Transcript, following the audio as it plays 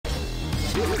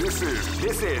This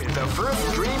is the first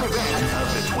dream event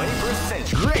of the 21st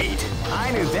century. Great!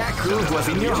 I knew that groove was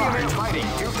in your heart. Fighting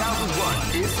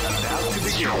 2001 is about to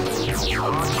begin.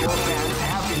 Hardcore fans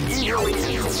have been eagerly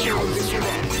anticipating this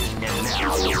event, and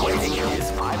now the waiting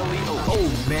is finally over. Oh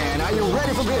man, are you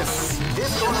ready for this? This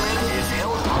tournament is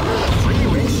held under the free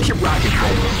ratio. Keep rocking,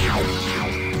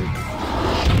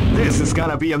 This is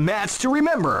gonna be a match to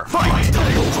remember. Fight!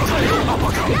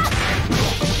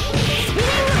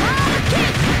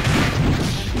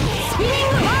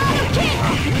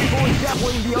 Beautiful and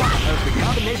definitely the art of the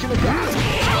combination attack.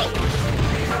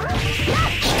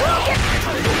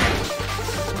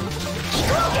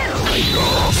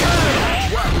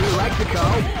 What we like to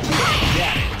call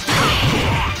that.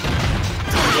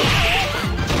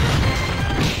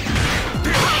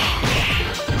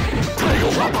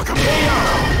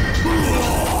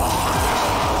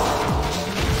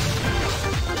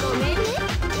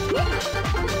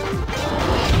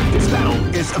 This battle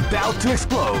is about to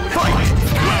explode. Fight!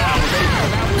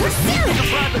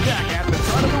 Surprise attack at the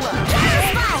start of the round.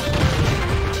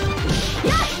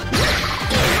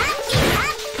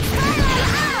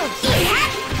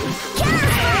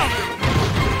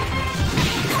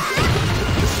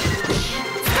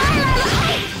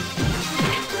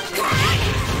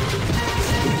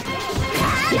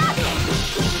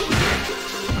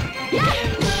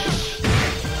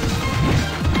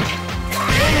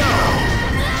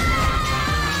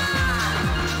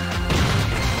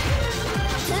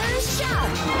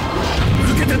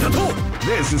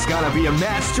 This is gonna be a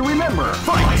match to remember.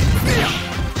 Fight!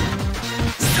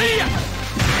 See ya!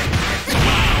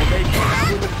 Wow, they came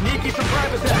out with a sneaky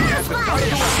surprise attack at the start of the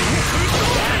round.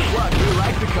 That's what we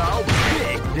like to call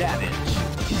big damage.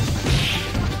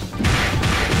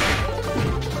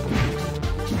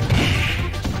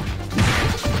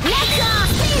 Let's go!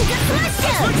 Team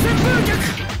deflection!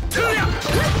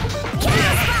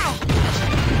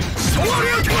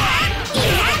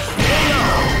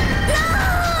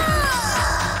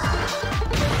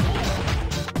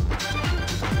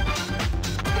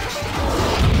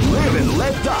 Live and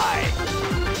let die.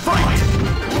 Fight!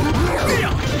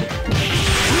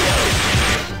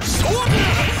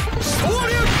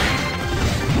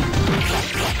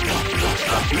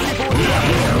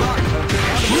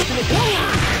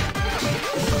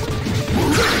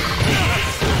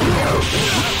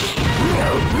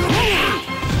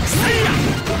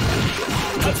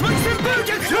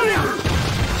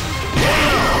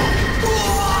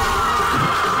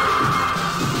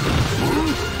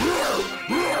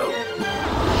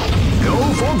 Go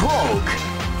for broke.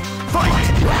 Fight!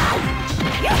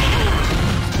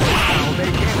 Wow,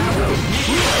 they came out with a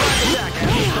attack at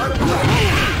the start of the round.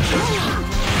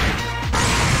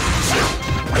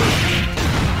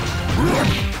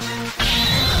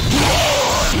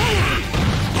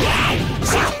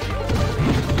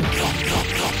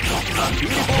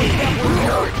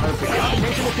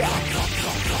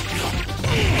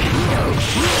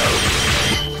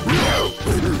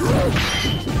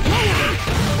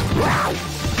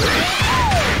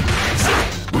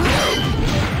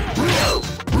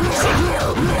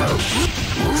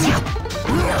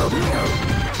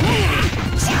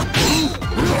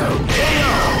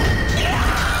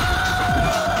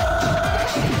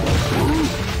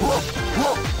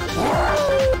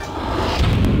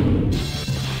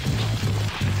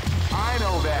 I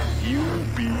know that you'll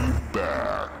be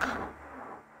back.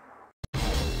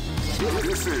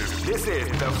 This is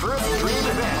the first dream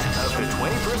event of the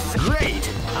 21st century. Great!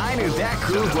 I knew that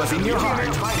groove was in your heart.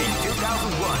 Fighting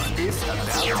 2001 is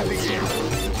about to begin.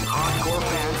 Hardcore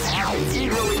fans have been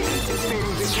eagerly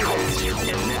anticipating this event,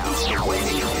 and now the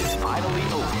waiting is finally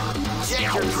over.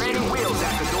 Check your training wheels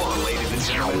at the door, ladies and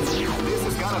gentlemen. This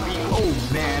is gonna be... Oh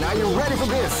man, are you ready for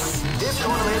this? This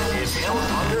tournament is held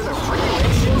under the free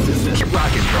ratio system. Keep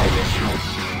rocking, baby.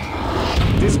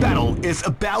 This battle is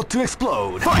about to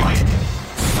explode. Fight!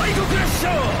 Psycho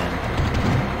Crusher!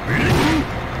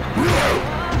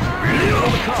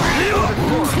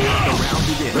 The round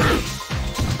begins.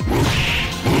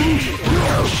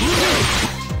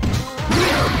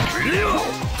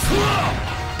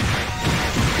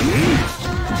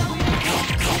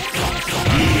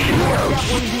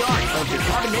 Definitely the art of the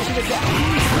combination attack.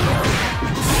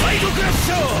 Psycho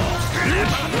Crusher!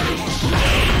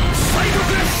 Psycho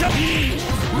Crusher!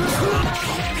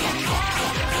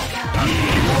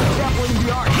 Definitely the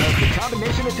art of the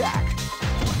combination attack.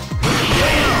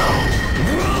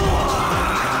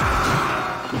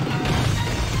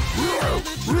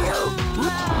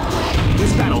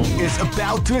 This battle is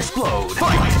about to explode.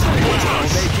 Fight! Wow,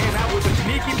 they came out with a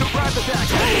sneaky surprise attack.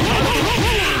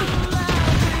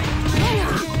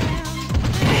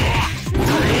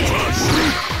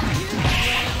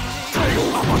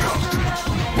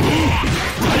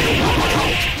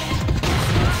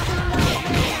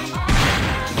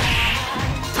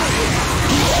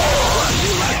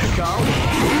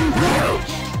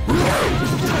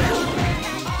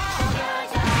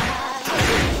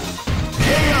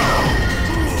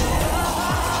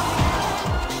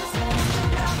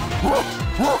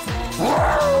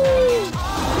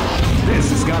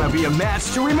 match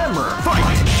to remember. Fight!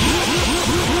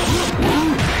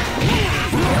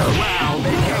 Wow,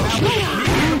 they came out with a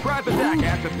sneaky surprise attack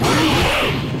after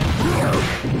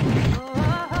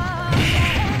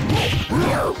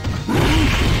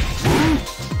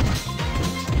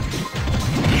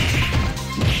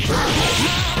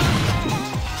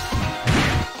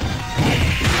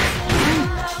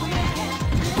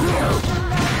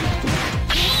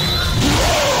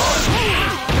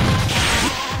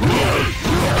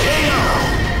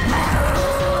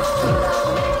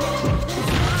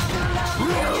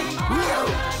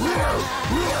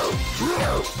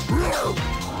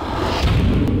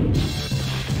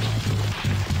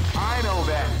I know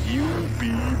that you'll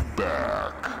be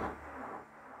back.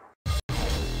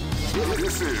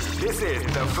 This is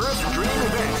the first dream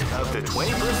event of the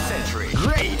 21st century.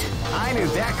 Great! I knew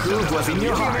that groove was in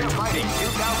your heart. Fighting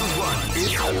 2001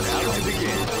 is about to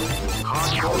begin.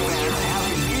 Hardcore fans have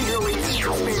been eagerly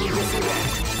anticipating this event,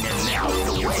 and now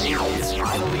the waiting is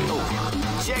finally over.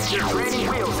 Check your training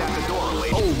wheels at the door,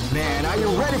 ladies. Oh man, are you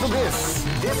ready for this?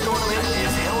 This tournament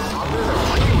is held under the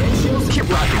free ratios. Keep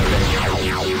rocking.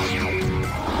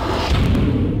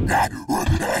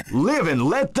 Live and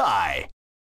let die.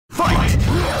 Fight!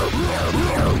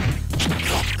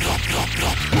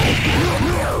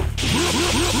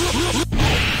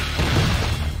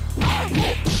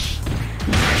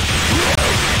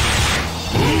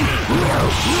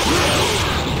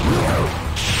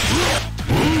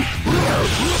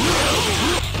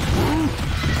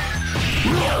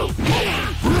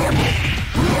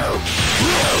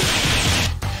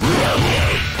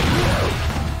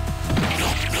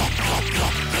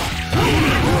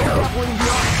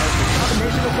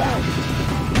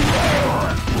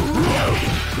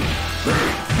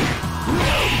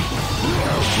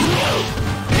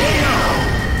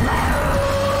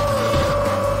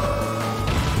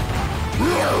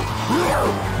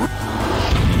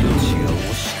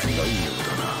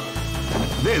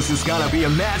 This is gonna be a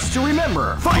match to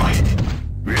remember. Fight!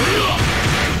 You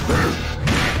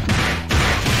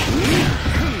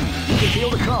can feel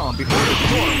the calm before the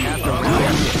storm after a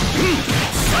round.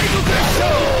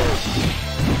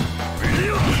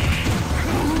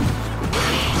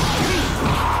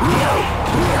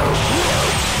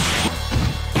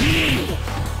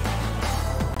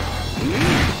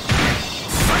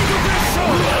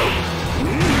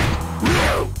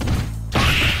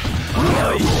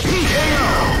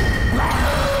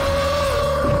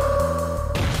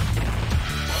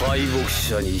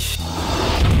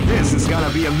 This is gonna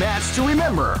be a match to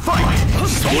remember. Fight!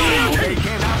 They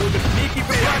came out with a sneaky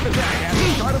surprise attack at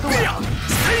the start of the round.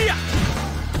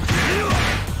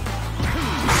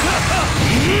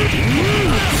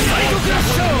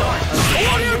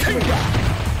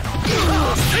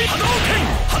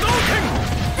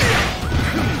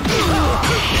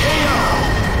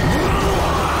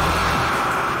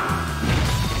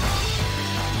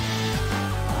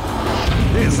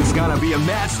 This is gonna be a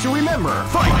match to remember.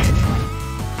 Fight!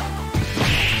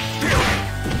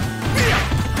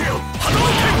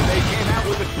 They came out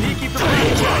with a sneaky surprise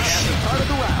attack at the start of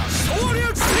the round.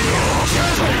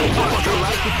 What would you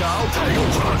like to call Tiger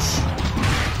Crush?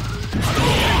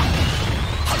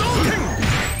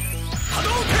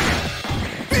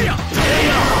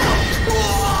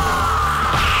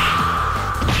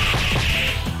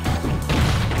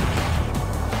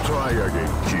 Try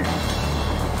again, kid.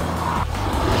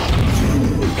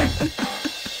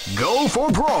 Go for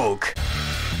broke.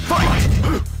 Fight!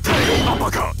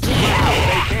 Uppercut. They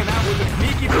came out with a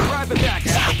sneaky surprise attack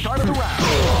at the start of the round.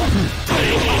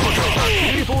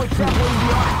 Beautiful example in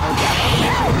the art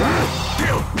of that.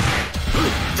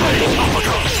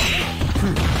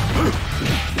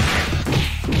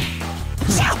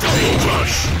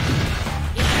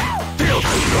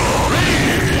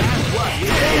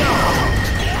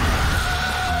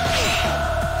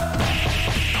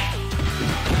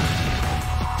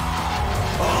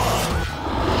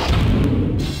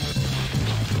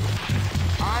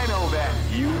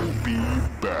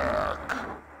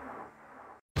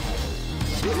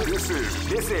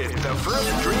 This is the first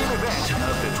dream event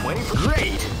of the 21st.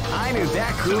 Great! I knew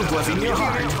that groove was in your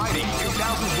heart. Fighting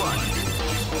 2001.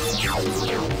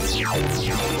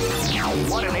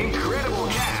 What an incredible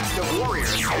cast of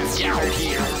warriors has gathered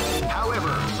here.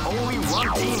 However, only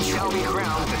one team shall be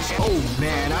crowned the champion. Oh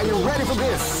man, are you ready for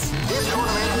this? This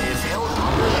tournament is held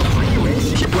under the free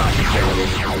ratio. Keep rocking.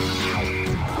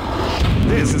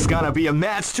 This is gonna be a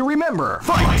match to remember.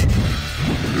 Fight!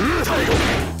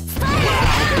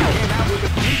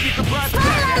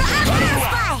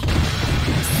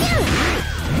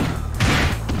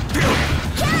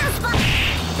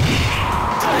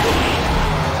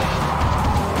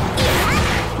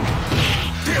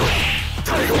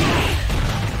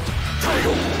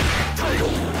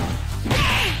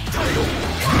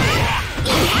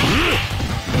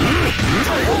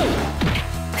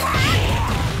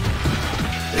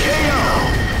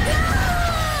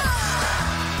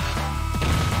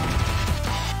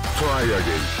 Try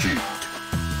again, kid.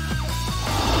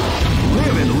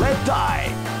 Live and let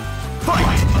die.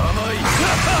 Fight!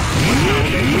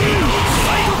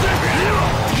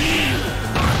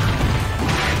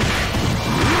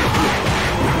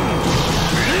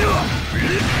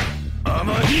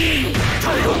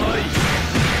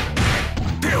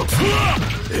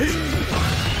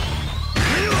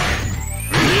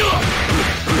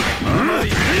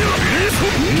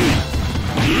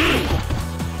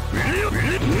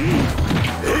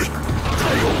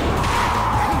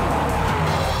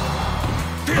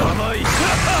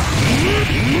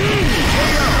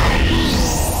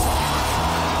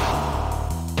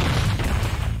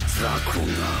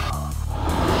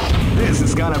 This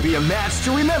is gonna be a match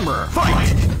to remember.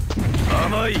 Fight!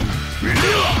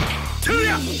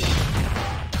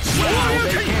 Wow,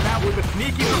 they came out with a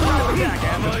sneaky surprise attack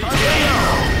at the start.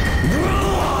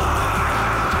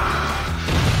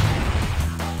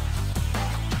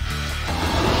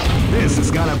 This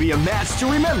is gonna be a match to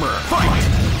remember. Fight!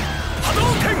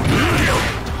 Hadouken!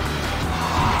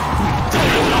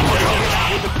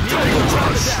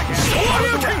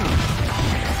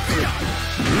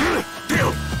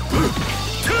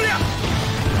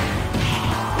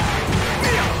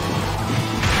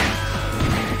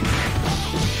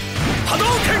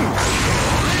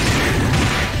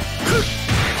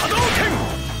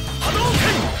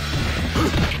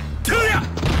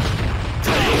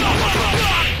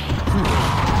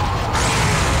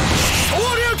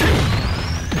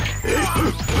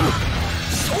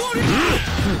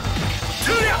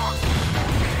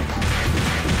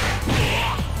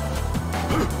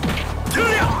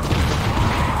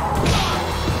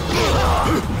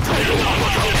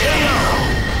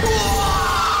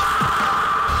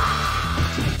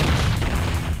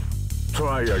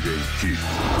 Try again, kid.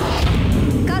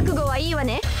 覚悟はいいわ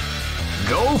ね。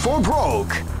 Go for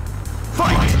broke.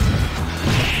 Fight!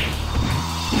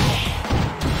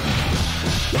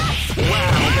 Wow,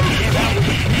 they came out with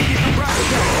a sneaky surprise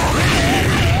attack.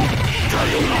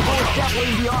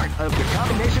 Definitely the art of the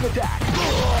combination attack.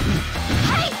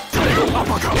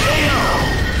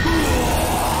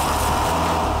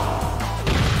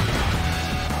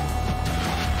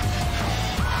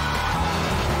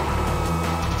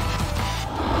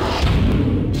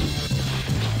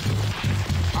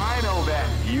 I know that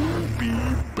you'll be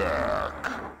back.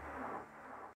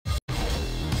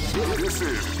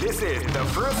 This is the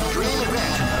first dream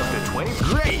event of the 20th.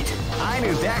 Great! I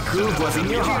knew that groove was in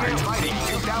your heart. Fighting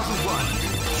 2001.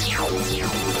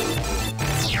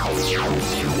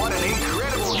 What an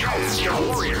incredible cast of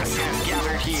warriors have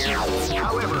gathered here.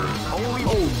 However, only...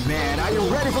 Oh man, are you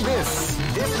ready for this?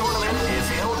 This tournament is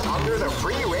held under the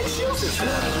free ratio system.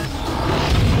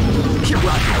 Keep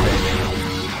rocking, baby.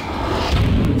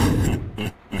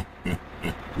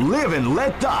 Live and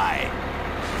let die.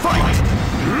 Fight!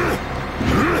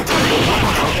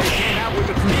 They came out with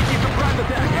a sneaky surprise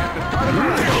attack at the start of the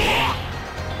round.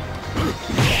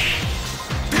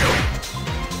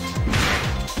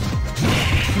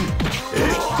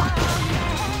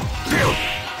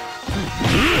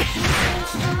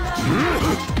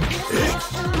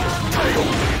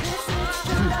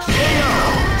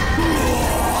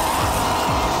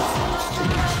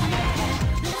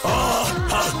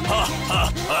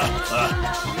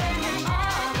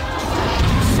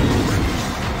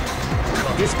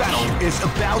 This battle is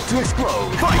about to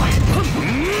explode. Fight!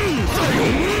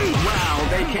 Wow,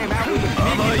 they came out with a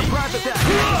sneaky surprise attack.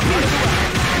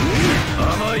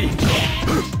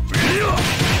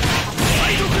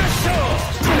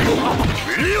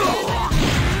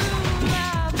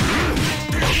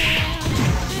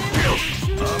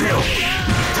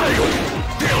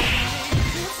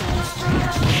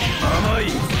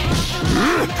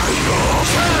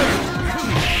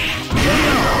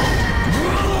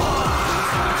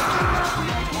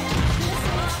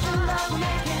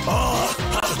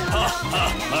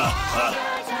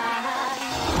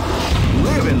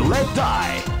 Live and let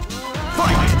die.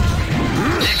 Fight!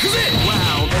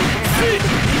 Wow, they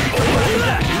came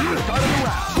out with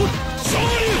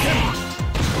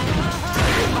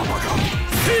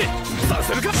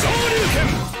at the start of the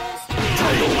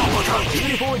round.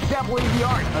 Beautiful exemplary the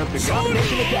art of the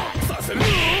combination attack.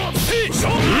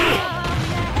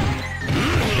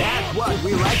 That's what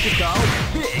we like to call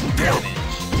big damage.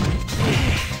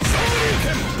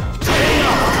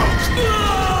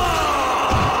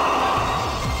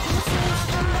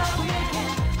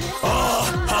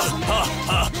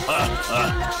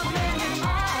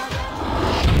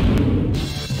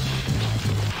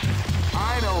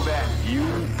 I know that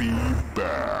you'll be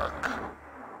back.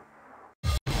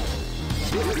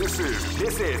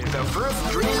 This is the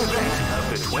first dream event of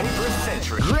the 21st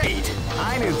century. Great!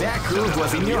 I knew that groove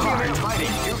was in your heart. Fighting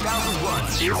 2001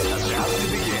 is about to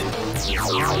begin.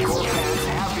 Hardcore fans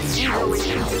have been eagerly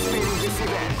anticipating this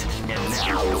event, and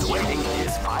now the waiting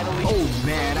is finally. Oh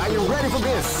man, are you ready for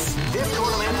this? This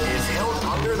tournament is held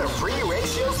under the free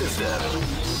ratio system.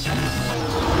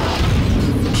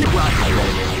 Keep rocking,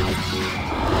 baby.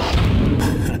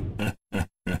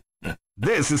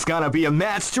 This is gonna be a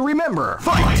match to remember.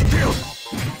 Fight! Field!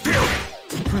 Field!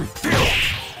 Field!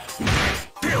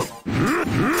 Field!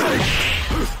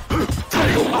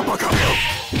 Tail uppercut!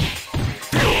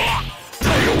 Field!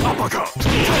 Tail uppercut!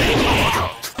 Tail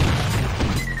uppercut!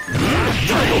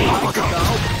 Tail uppercut!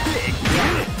 Big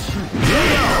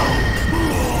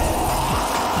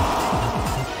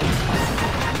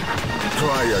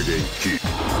Try again, kid.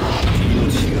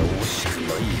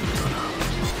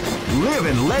 Live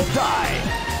and let die.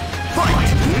 Fight!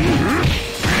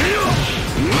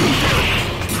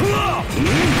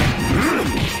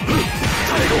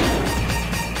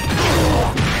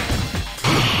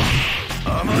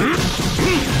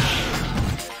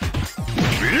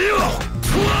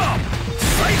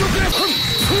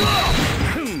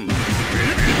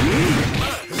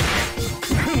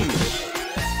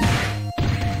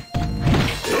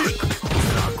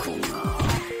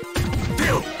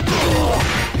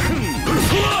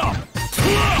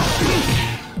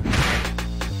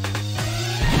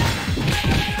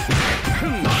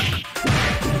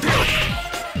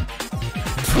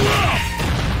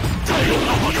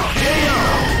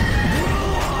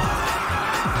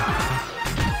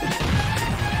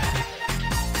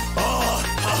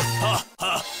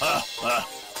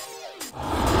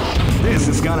 This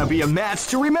is gonna be a match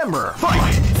to remember.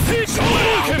 Fight!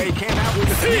 Wow, they came out with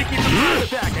a sneaky surprise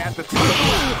attack at the top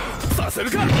of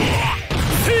the round.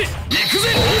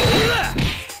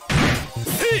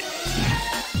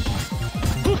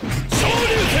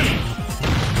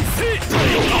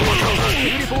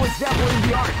 Beautiful example in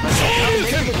the art.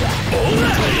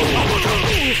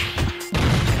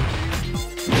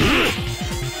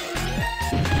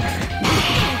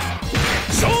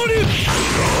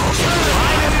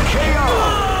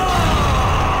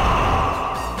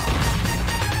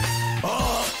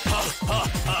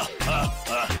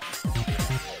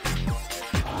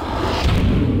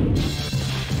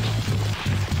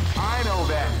 I know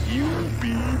that you'll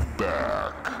be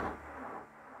back.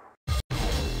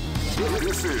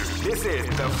 This is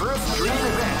the first dream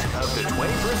event of the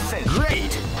 21st century.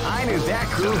 Great! I knew that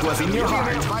groove was in your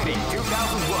heart. Fighting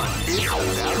 2001 is about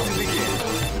to begin.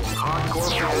 Hardcore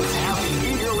fans have been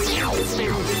eagerly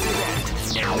anticipating this event,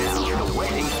 and now the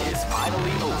waiting is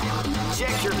finally over.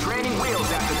 Check your training wheels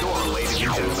at the door, ladies and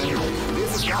gentlemen.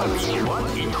 This is gonna be one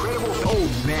incredible. Oh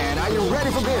man, are you ready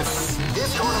for this?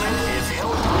 This tournament is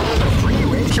held under the free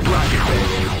range bracket.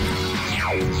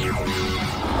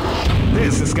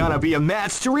 This is gonna be a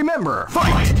match to remember.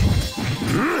 Fight! They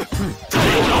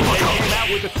came out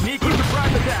with a sneaky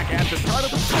surprise attack at the start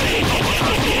of the fight.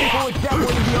 Beautiful example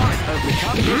in the art of the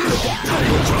combination attack.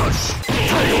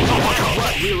 That's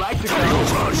what we like to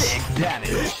call big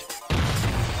damage.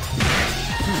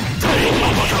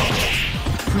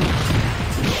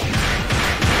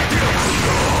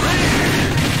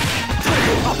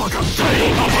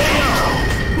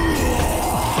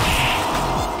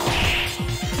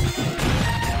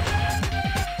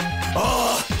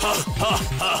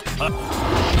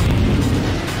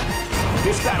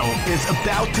 This battle is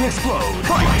about to explode.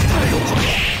 Fight!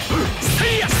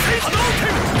 See ya!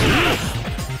 Hadouken!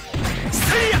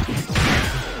 See ya!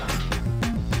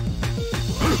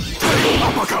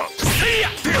 Uppercut! See ya!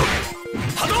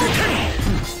 Hadouken!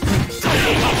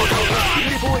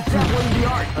 Beautiful example in the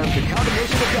art of the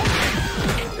combination attack.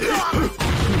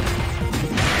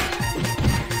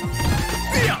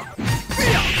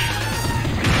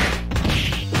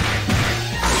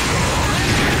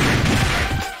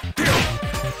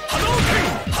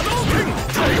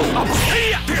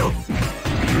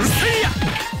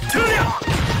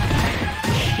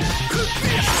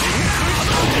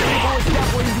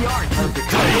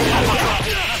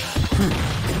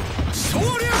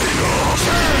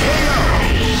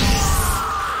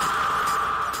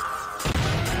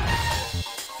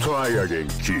 Try again,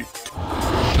 kid.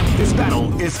 This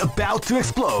battle is about to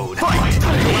explode. Fight!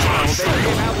 Wow, they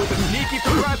came out with a sneaky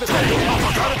surprise attack at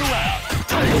the start of the round.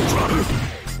 Tail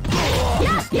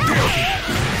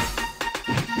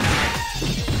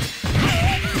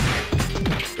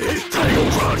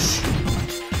crush!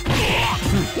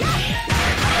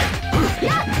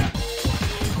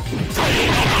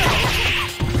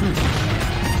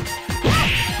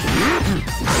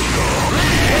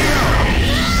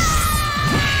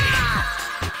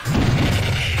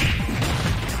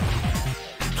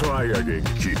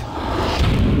 撃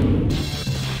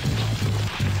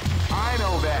I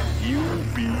know that You'll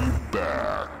be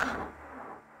back.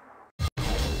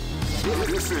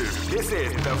 this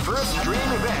is the first dream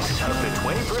event of the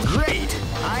 21st. Great!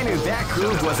 I knew that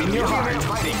groove was in your heart.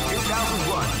 Fighting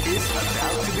 2001 is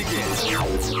about to begin.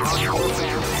 Hardcore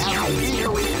fans have been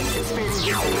eagerly anticipating this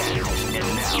event, and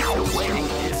now the waiting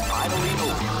is finally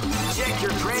over. Check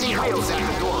your training wheels at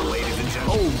the door, ladies and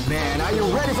gentlemen. Oh man, are you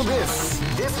ready for this?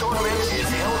 This tournament is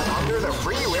held under the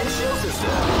free ratio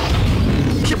system.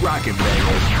 Keep rocking, baby.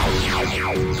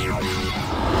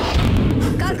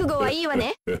 覚悟はいいわ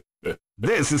ね。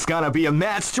 This is gonna be a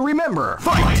match to remember.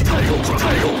 Fight! Tiger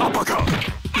uppercut!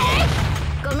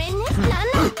 ごめんね。なん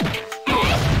の？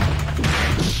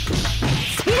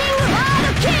スピリングワー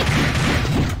ルドキック。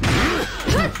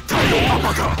Tiger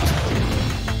uppercut!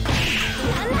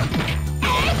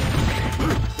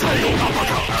 Tiger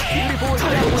uppercut! Beautiful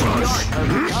example of the art of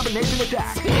the combination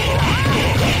attack.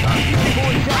 Beautiful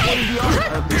example of the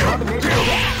art of the combination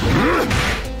attack.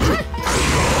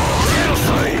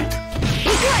 Genocide! 行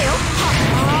くわよ。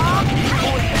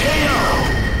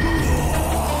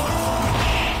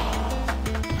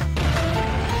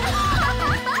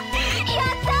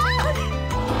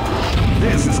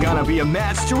This is gonna be a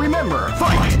match to remember.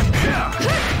 Fight! They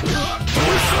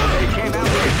came out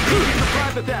with a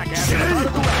surprise attack at the start of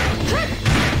the round.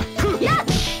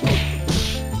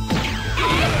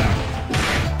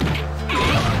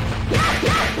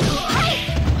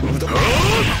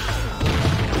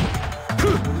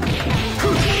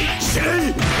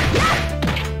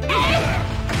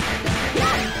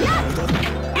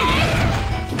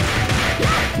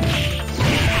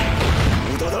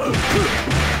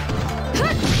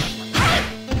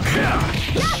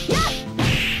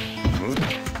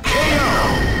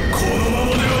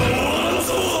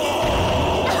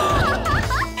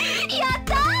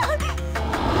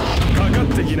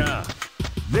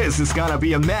 This is gonna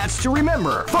be a match to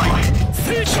remember. Fight!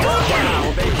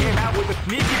 Wow, they came out with a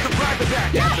sneaky surprise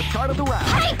attack at the start of the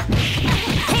round.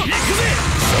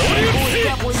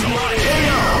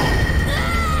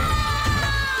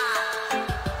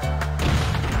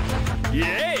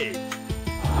 Yay!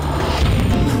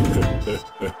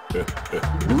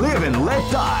 Live and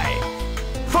let die.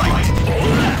 Fight!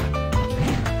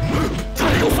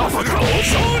 Tiger uppercut!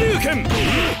 Shoryuken!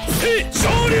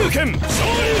 Shoryuken!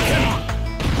 Shoryuken!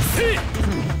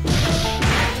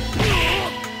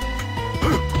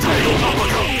 Tiger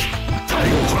uppercut!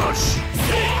 Tiger crush!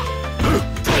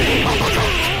 Tiger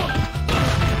uppercut!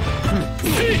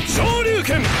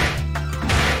 Shoryuken!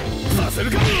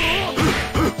 Saseruka!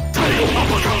 Tiger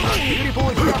uppercut! Beautiful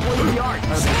example of the art of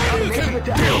combination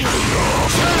attack.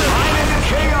 Final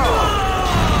KO!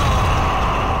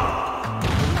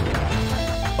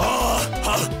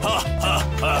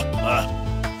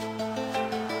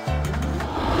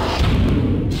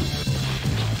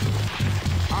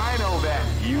 I know that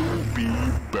you'll be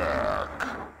back.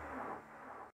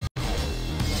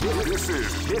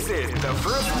 This is the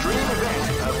first dream event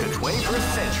of the 21st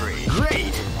century.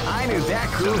 Great! I knew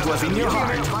that groove was in your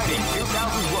heart. Fighting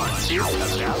 2001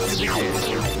 is about to begin.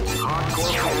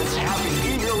 Hardcore fans have been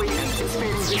eagerly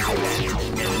anticipating this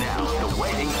event, and now the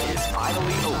waiting is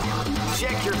finally over.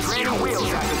 Check your training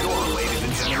wheels at the door, ladies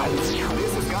and gentlemen.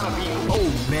 This is gonna be... Oh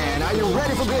man, are you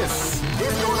ready for this?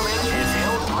 This tournament is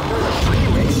held under the free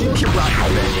ratio. Keep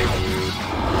rocking, baby.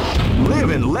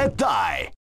 Live and let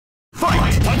die.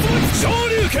 Fight!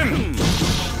 Shoryuken!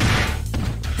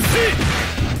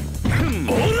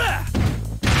 Ora!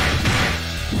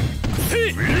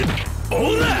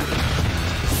 Ora!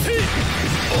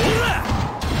 Ora!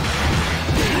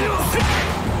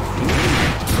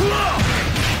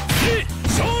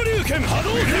 Shoryuken!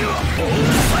 Hadouken!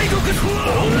 Saigoku!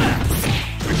 Ora!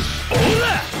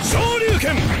 Ora!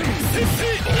 Shoryuken!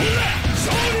 Ora!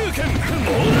 Shoryuken!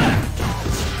 Ora!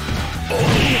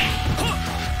 Ora!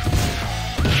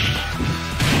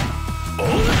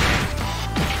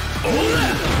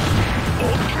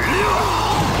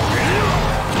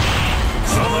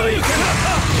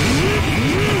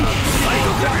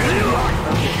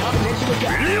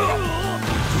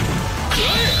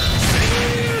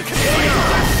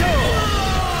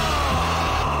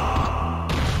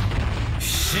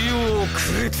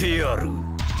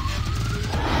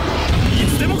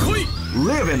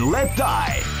 Live and let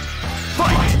die.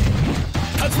 Fight!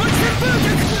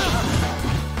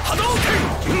 Hadouken!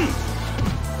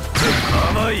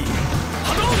 Amai!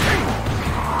 Hadouken!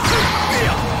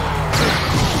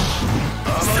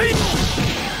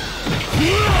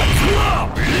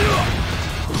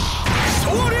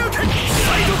 Shoryuken!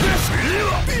 Side crash!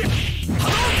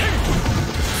 Hadouken!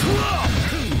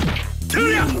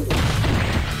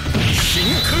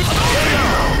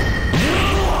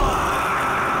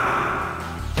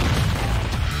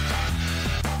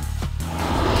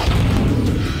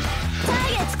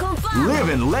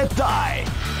 and let die.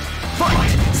 Fight!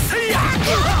 Say ya!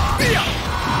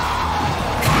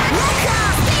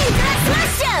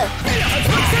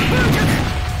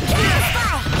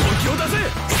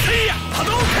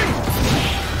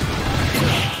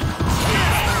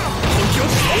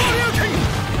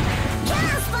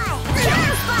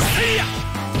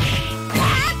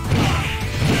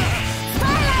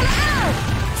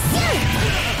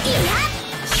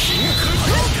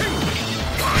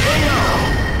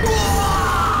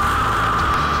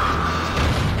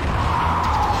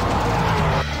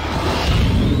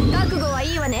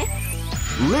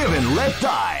 Live and let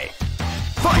die.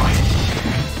 Fight!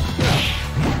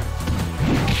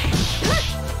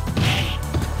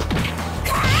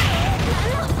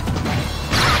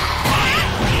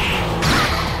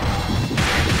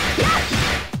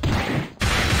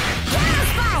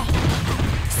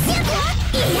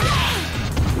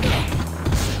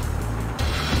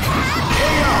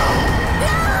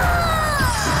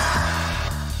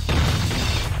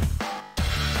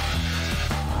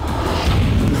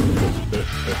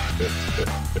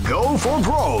 Go for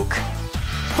broke.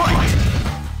 Fight!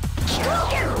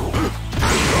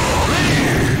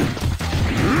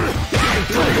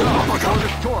 Before the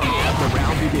storm as the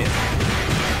round begins.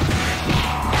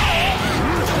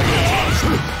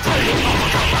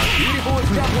 Beautiful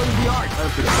exampling the art of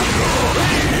the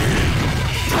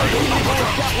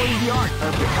exampling the art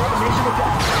of the combination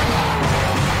attack.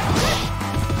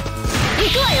 行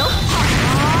くわよ。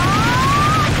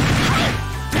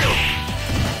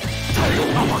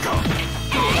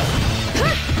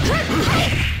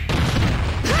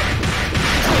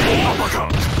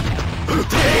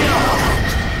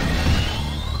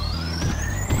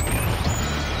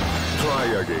Try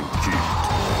again, kid.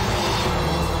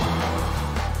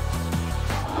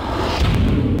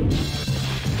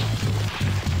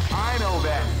 I know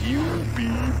that You'll be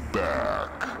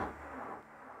back.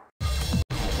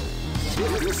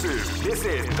 This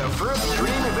is the first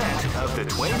dream event of the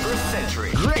 21st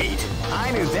century. Great!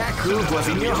 I knew that groove was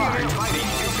in your heart. Fighting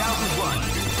 2001.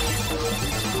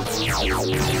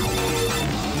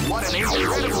 What an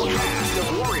incredible cast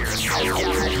of warriors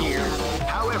gathered here.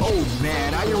 However, oh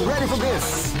man, are you ready for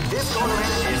this? This tournament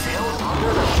is held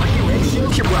under the free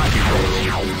ratio bracket.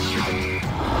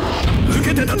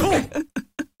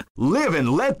 Live and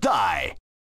let die.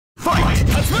 Fight!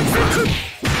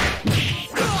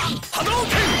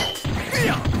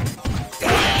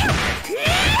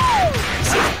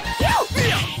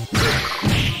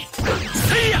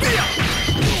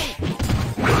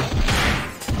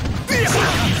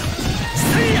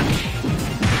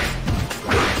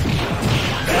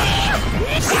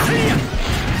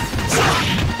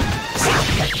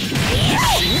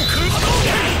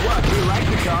 What we like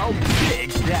to call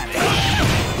big status.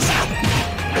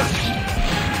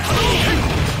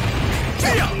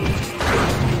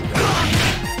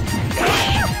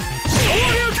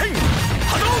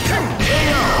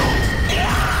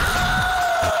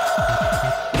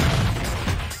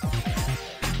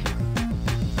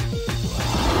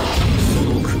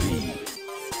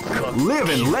 Live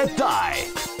and let die.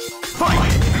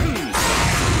 Fight!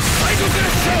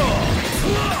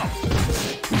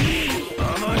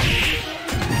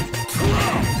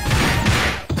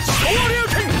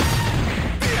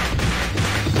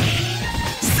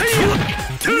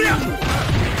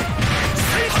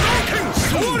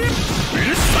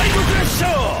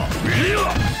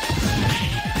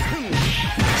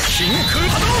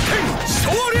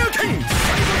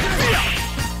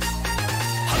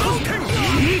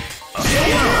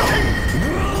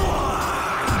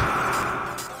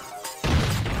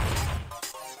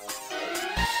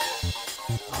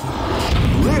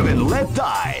 Live and let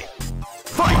die.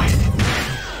 Fight!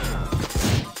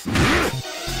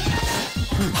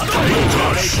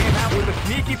 They came out with a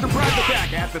sneaky surprise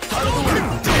attack at the start of the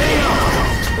round.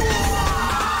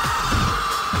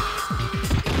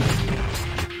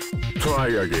 Try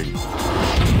again.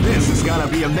 This is gonna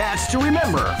be a match to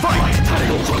remember. Fight!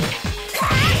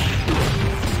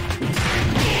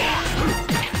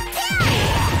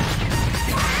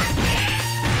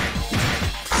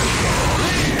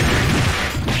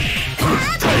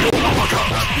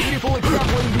 Beautiful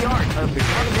exampling the art of the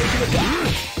combination attack.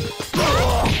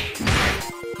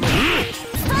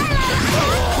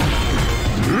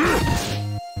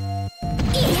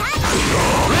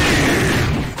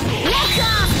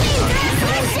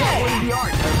 Exampling the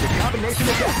art of the combination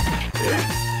attack.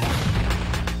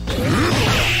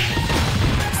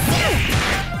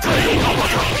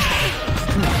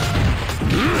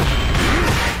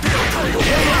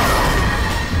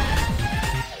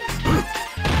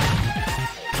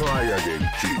 Try again,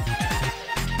 kid.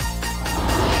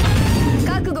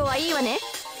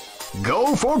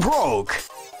 Go for broke.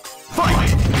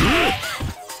 Fight!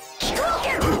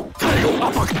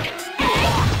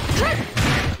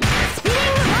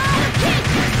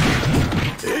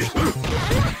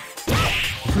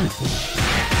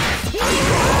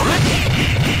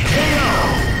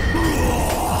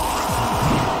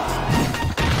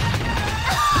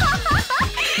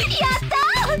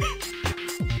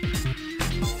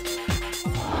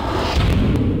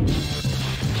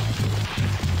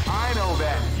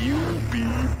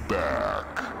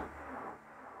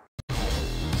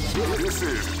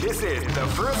 This is the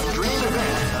first dream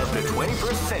event of the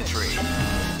 21st century.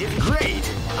 It's great!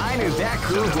 I knew that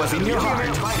groove was in your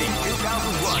heart. Fighting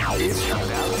 2001 is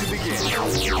about to begin.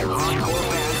 Hardcore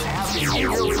fans have been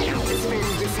eagerly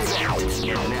anticipating this event.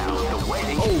 And now, the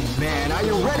waiting... Oh man, are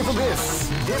you ready for this?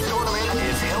 This tournament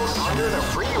is held under the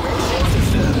free ratio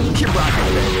system. Keep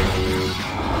rocking, baby.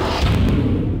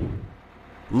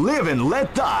 Live and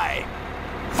let die.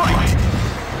 Fight!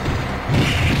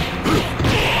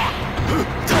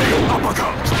 Uppercut!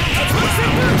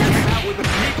 Out with a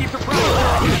sneaky surprise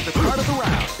at the start of the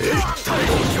round.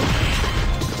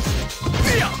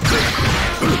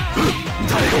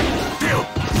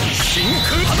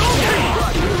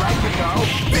 You like to go?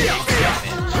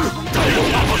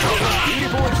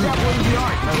 Beautiful example in the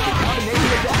art of the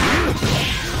combination attack.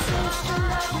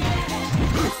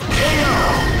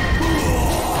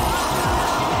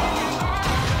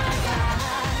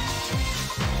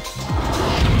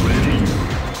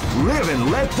 Live and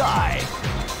let die.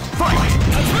 Fight!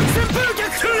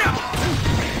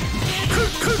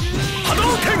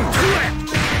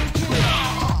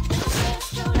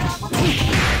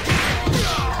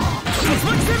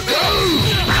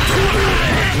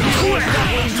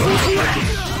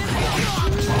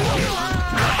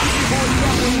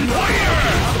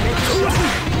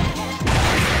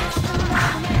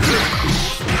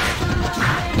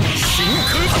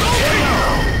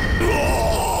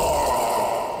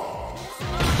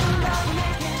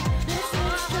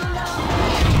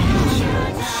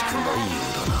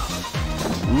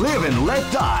 Live and let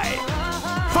die.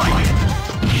 Fight!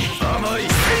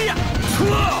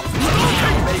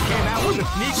 They came out with a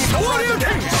sneaky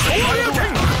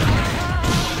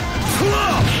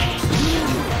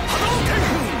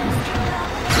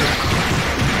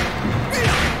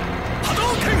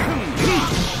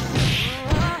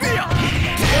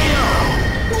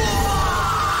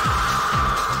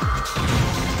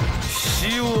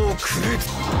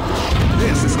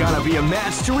This is gonna be a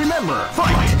match to remember.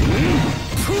 Fight!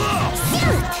 They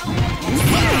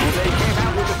came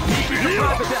out with a sneaky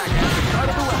surprise attack at the start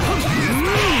of the round.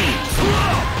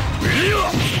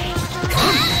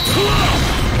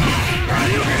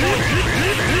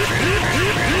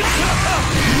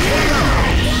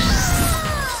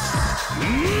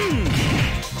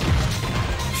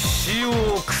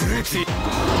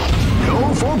 Go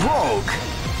for broke.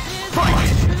 Fight!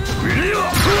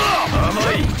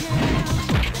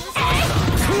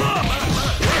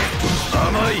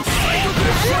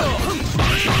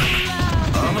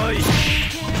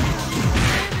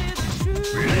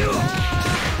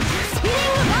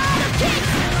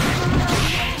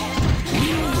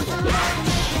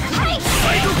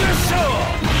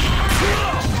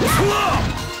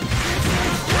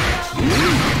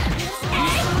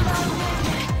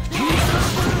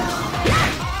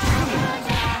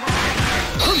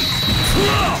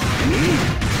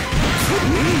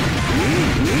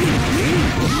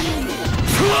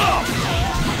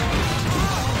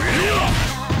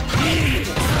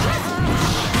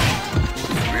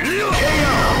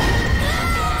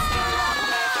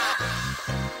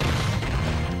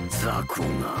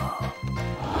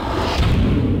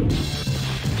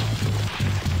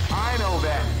 I know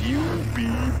that you'll be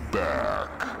back.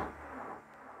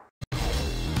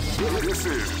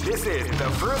 This is the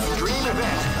first dream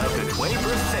event of the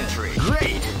 21st century.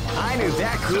 Great! I knew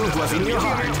that groove was in your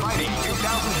heart. Fighting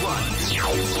 2001.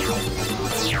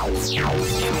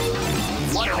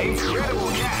 What an incredible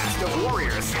cast of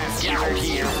warriors has gathered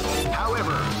here.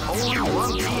 However, only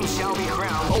one team shall be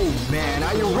crowned. Oh man,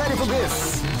 are you ready for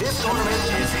this? This tournament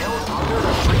is held under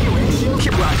the free ratio.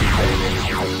 Keep rocking.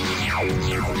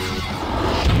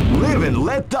 Live and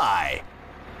let die.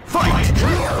 Fight!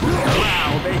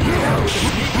 Wow, they came out with a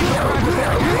sneaky surprise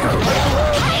attack.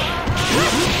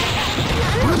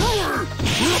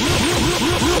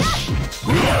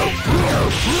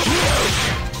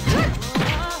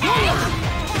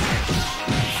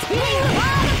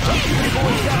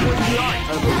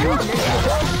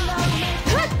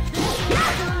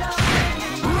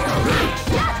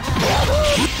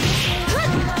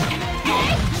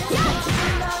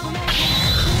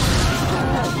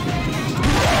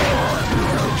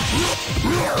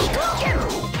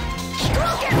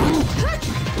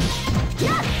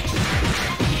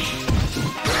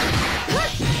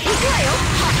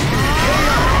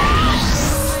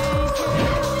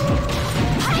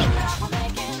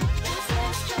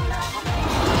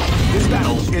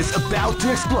 about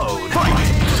to explode. Fight!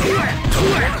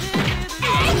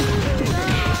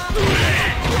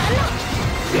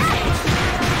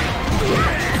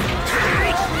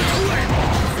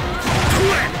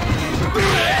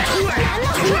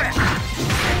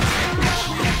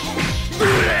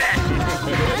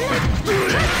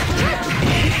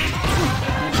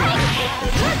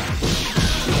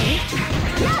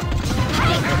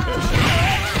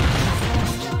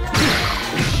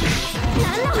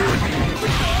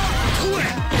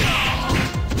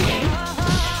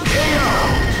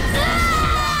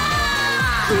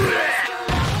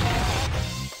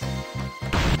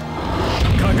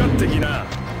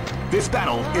 This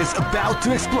battle is about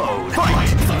to explode. Fight!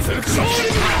 Wow,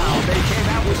 they came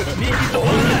out with a sneaky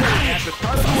attack at the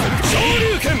start of the round.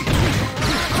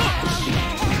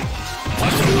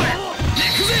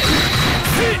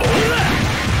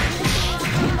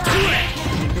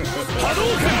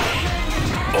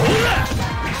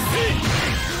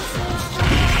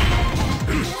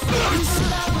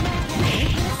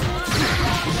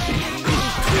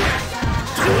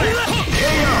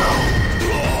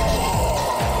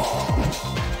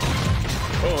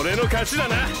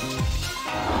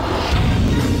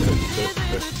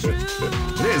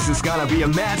 This is gonna be a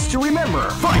match to remember.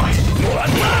 Fight! Wow,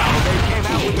 they came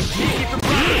out with a sneaky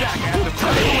surprise attack at the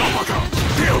top of the round.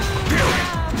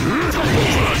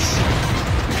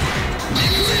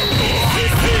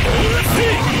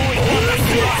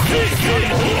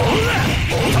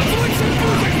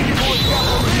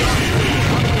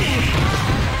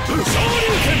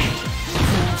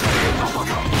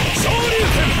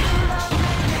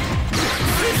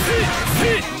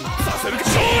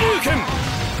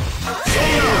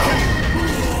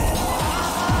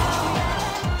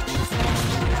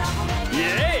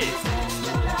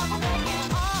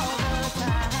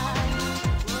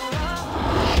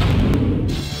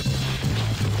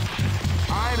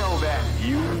 I know that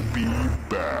you'll be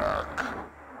back.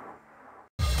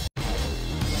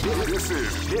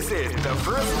 This is the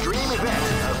first dream event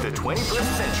of the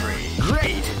 21st century.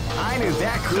 Great! I knew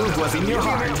that groove was in your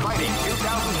heart. Fighting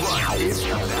 2001 is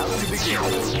about to begin.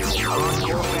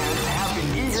 Hardcore fans have been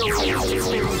eagerly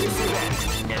anticipating this event,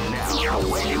 and now the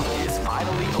waiting is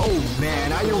finally over. Oh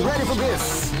man, are you ready for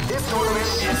this? This tournament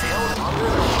is held under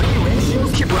the free ratio.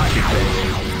 Keep rocking.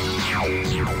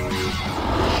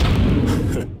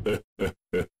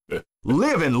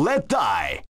 Live and let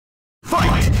die.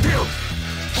 Fight!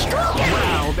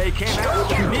 Wow, they came out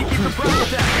with a sneaky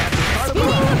surprise attack at the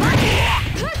start of the round.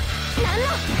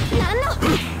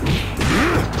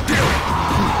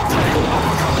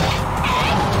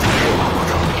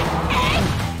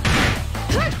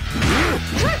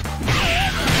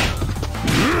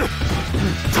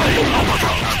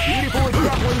 Beautiful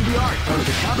example in the art of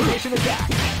the combination attack.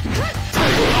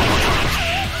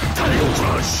 Title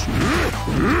Crush!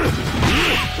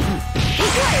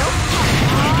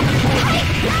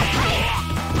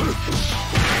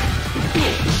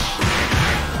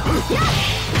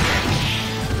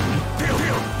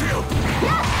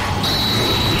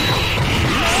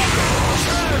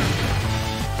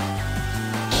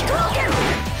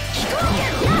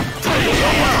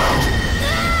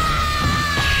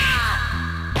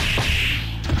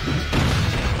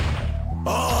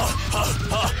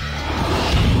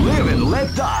 Live and let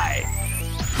die.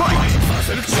 Fight!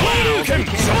 Shoryuken!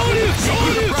 Shoryuken!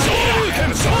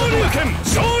 Shoryuken!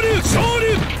 Shoryuken!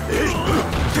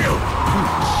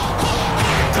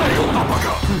 Title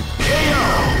Uppercut! KO!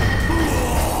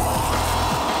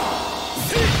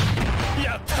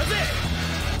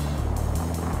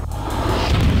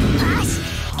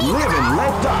 Live and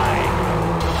let die.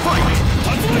 Fight!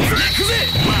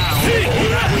 Wow!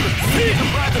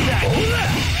 Surprise attack!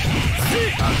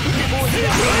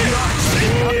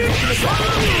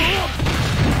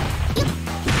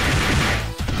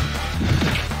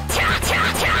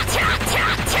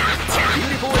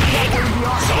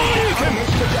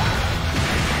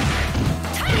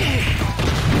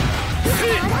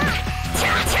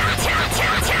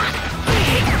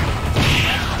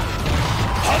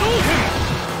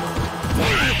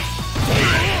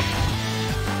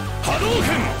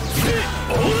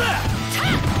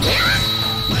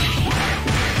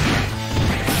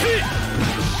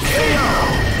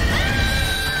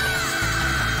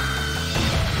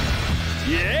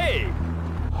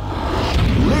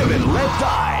 Live and let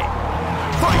die.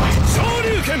 Fight!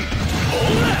 Shoryuken!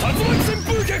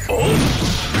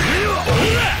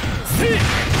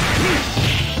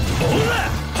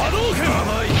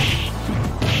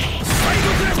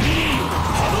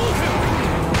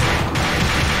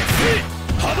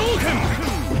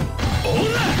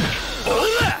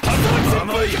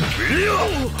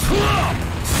 Hadouken!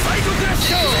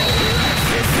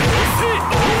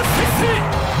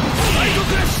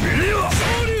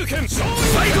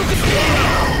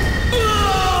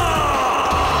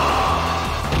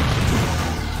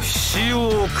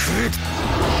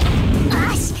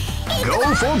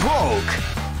 for broke.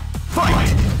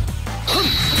 Fight!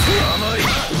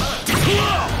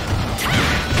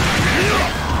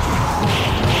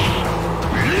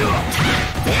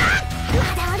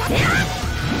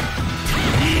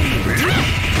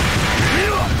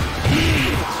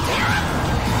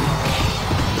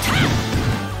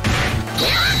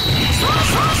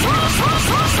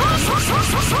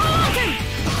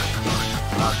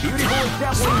 A beautiful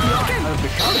example of the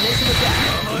combination attack.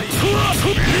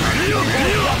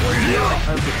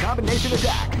 Of the combination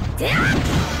attack.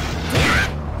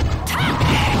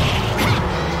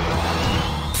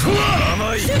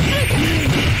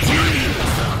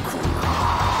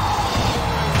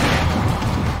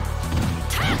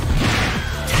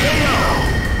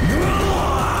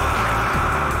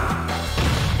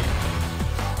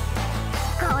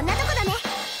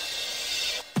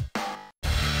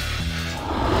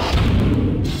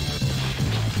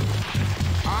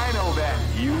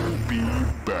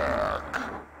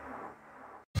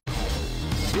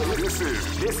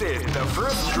 This is the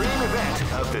first dream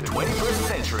event of the 21st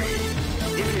century.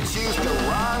 If you choose the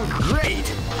wrong,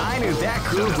 great! I knew that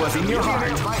groove was in your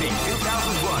heart. Fighting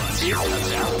 2001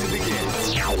 is about to begin.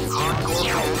 Hardcore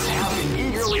fans have been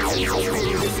eagerly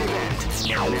anticipating this event.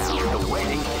 And now the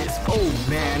waiting is... Oh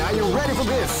man, are you ready for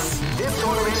this? This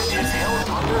tournament is held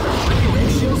under the free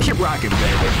ratio. Keep rocking,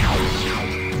 baby.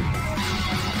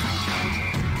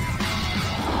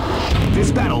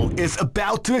 This battle is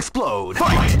about to explode.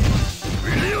 Fight!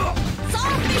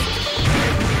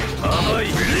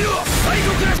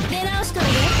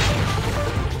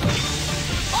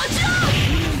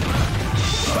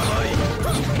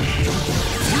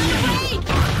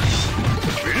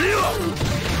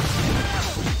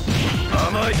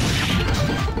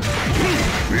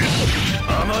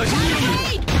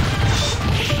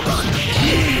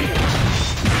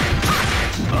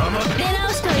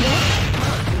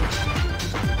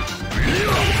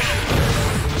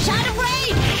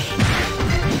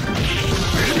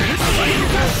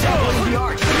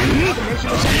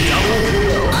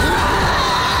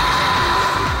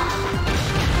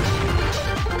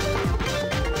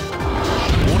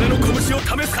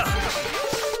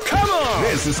 Come on!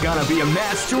 This is gonna be a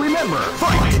match to remember.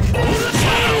 Fight!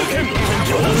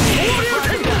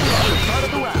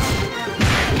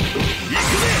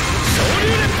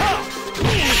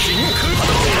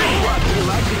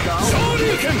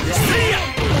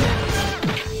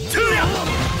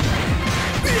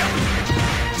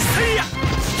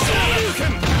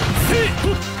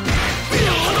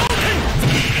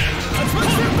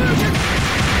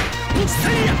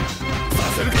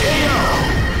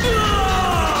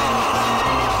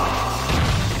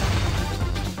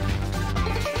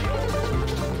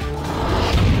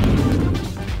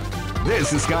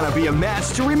 This is gonna be a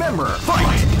match to remember.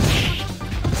 Fight!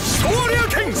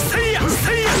 Shoryuken! See ya!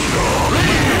 See ya!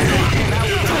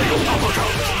 Tiger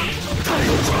uppercut!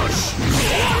 Tiger crush!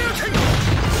 Shoryuken!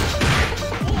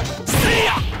 See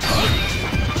ya!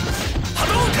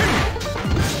 Hadouken!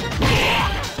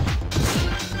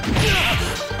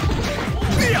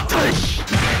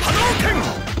 Hadouken!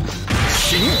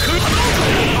 Shinku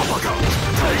Hadouken! Uppercut!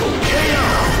 Tiger KO!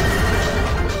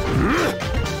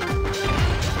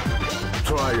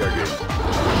 Try again.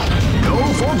 Go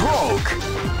for broke.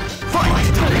 Fight!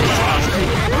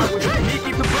 He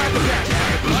keeps the pride of that at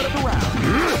the blood of the round.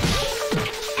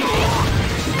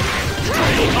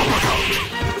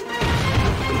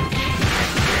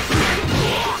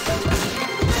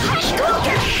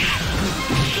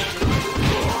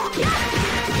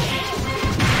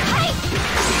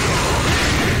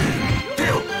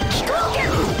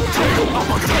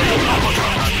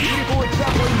 Beautiful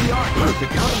example in the art of the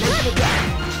combination attack.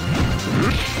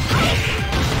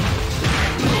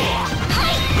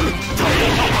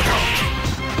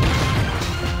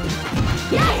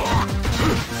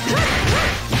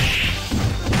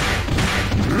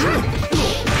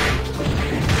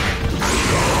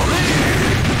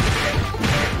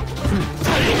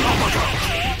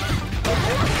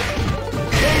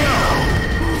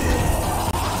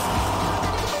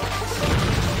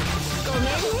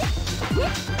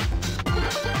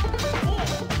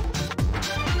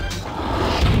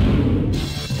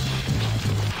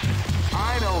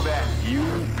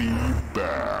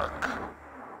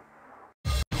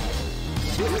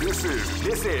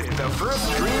 This is the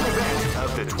first dream event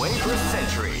of the 21st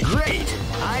century. Great!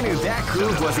 I knew that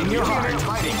groove was in your heart.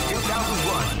 Fighting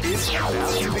 2001 is about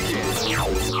to begin.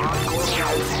 Hardcore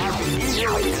fans have been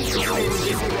eagerly anticipating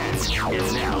this event.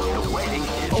 And now the waiting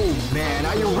is... Oh man,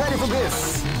 are you ready for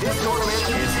this? This tournament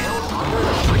is held under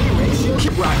the free ratio.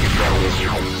 Keep rocking, bro.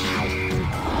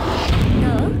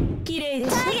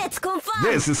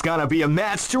 This is gonna be a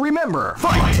match to remember.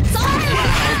 Fight!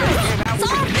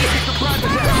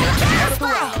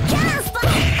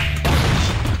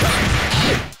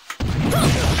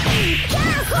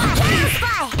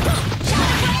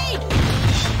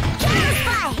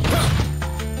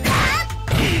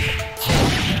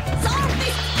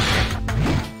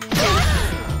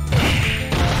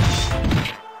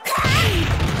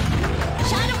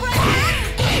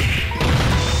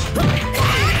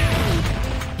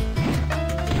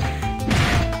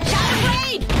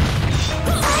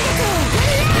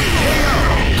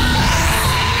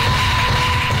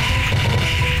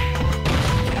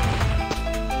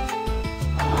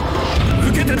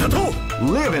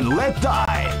 Live and let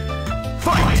die.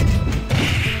 Fight!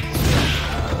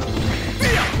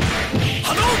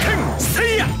 Hadouken!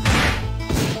 See ya!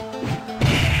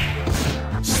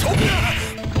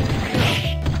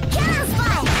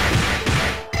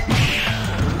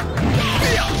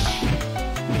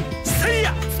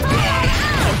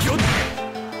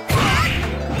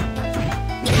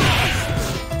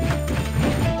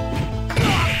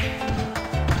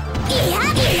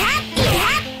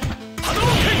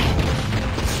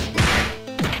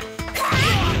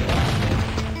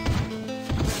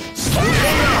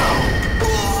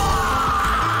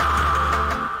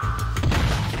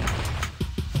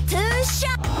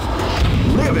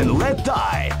 Live and let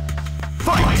die.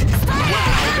 Fight!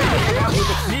 Wow, with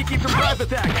a sneaky surprise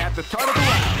attack at the start of the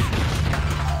round.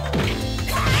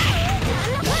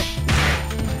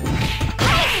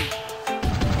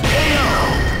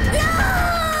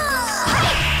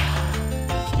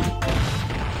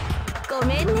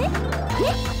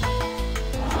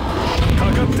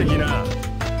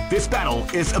 This battle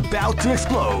is about to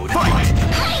explode. Fight!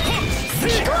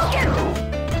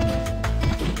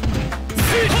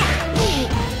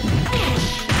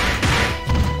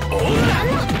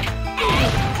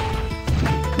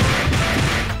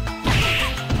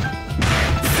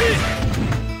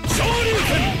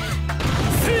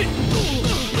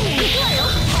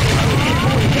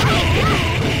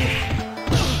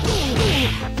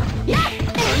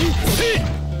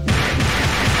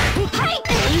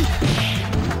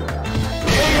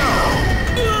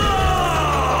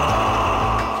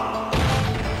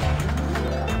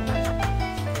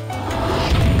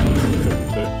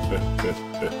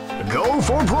 Go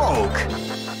for broke!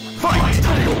 Fight!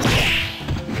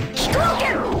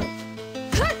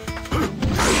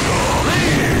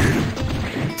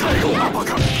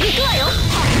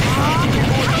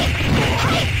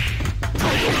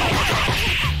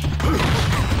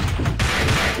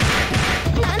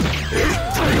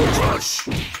 Crush!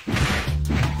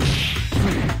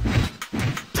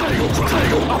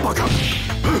 Tiger uppercut!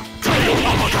 Tiger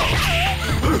uppercut!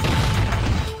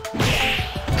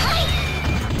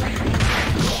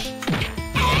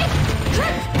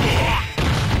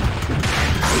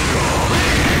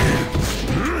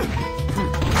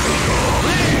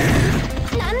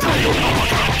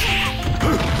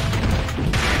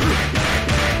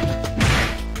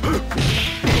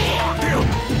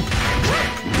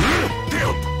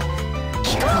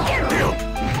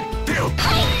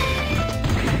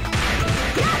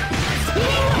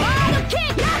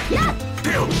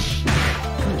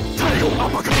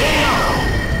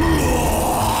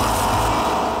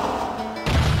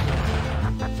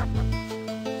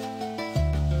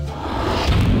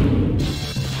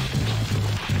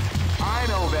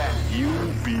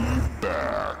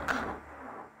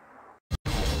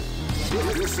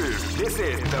 This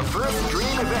is the first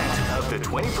dream event of the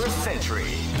 21st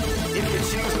century. If you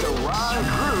choose the wrong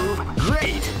groove,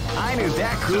 great! I knew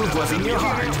that groove was in your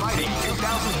heart. Fighting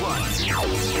 2001.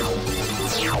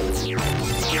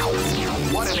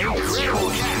 What an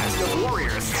incredible cast of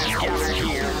warriors has gathered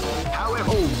here. However,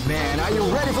 oh man, are you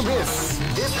ready for this?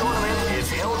 This tournament is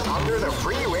held under the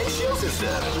free ratio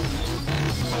system.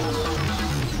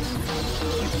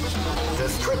 The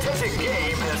strategic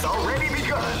game has already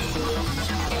begun.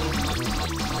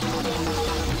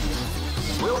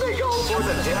 Will they go for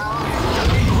the down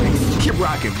and dirty quick? Keep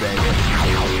rocking, baby.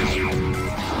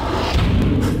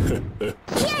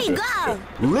 Here you go!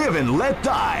 Live and let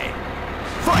die.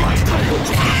 Fight!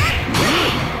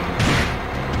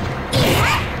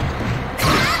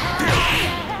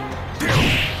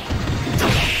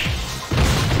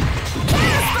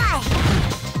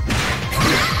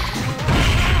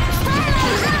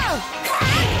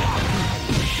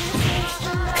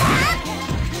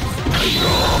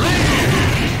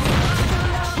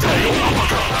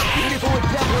 Beautiful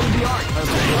example of the art of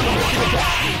the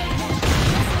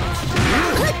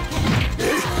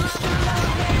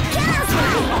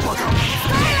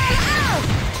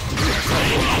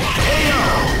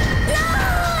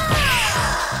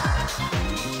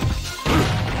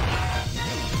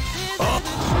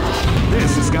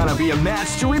gonna be a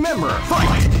match to remember.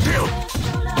 Fight!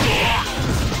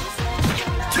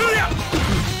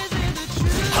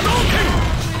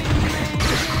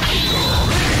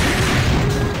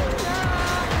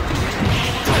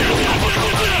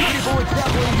 Beautiful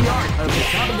example in the art of the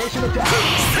combination attack.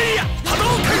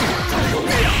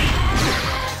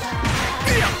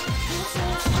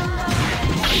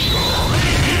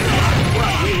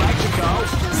 What we like to call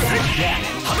dead cat.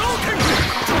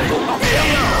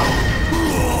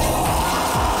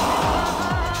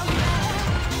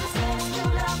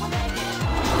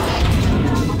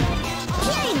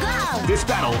 This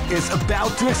battle is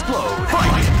about to explode.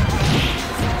 Fight!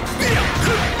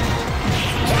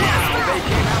 Wow, they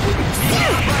came out with a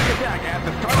surprise attack at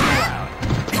the start of the round.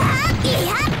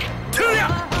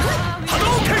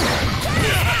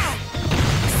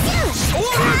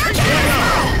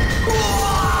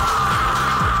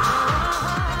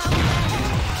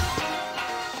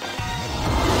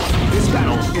 This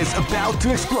battle is about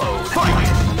to explode.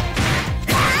 Fight!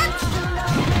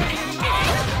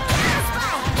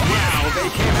 They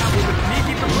came out with a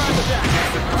sneaky surprise attack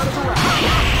at the start of the round.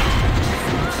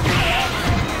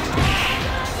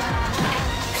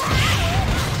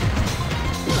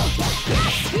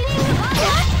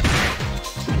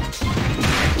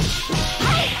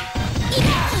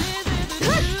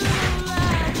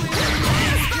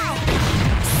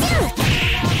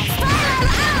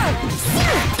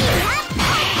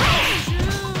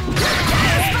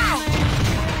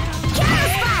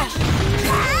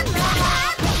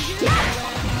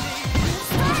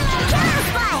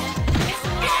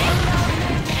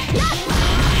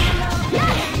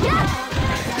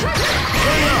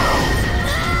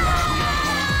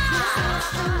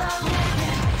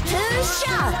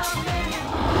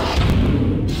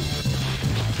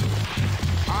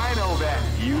 I know that.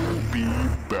 You'll be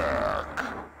back.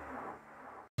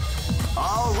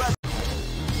 All right.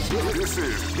 This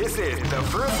is the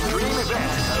first dream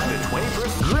event of the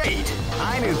 21st. Great!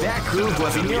 I knew that groove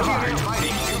was in your heart.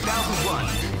 Fighting 2001.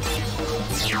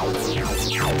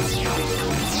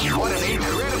 What an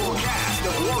incredible cast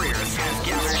of warriors has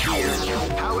gathered here.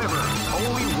 However,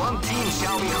 only one team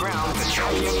shall be crowned the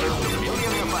champion of the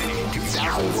Millionaire Fighting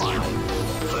 2001.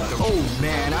 Oh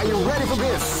man, are you ready for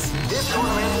this? This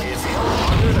tournament is held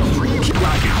under the free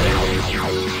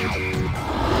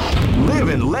Live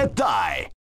and let die.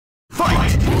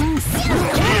 Fight!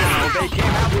 Now they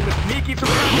came out with a sneaky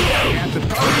surprise attack at the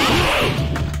start of the round.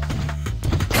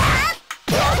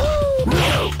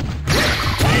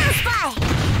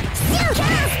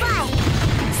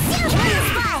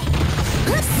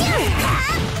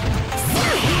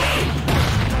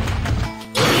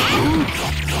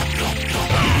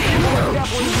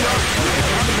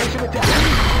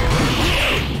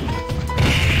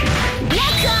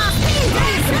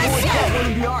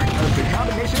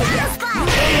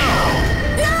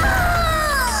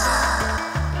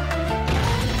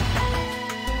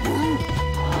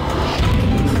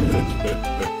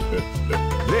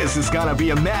 This is gonna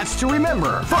be a match to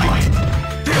remember. Fight!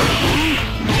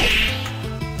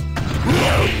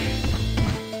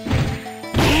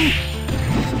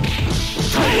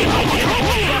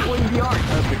 Sampling the art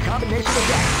of the combination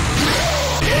attack.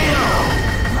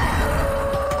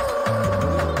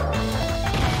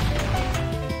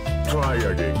 Try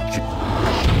again.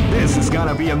 This is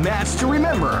gonna be a match to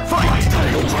remember. Fight!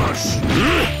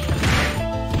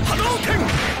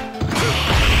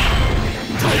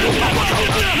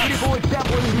 Beautiful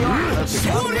example in the art of the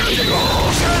combination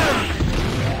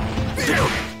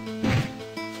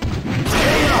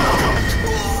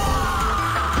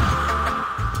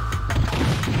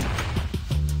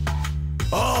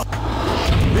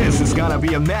This is gonna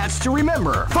be a match to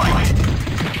remember. Fight!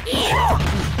 Wow,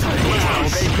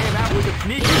 they came out with a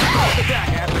sneaky surprise attack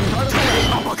at the start of the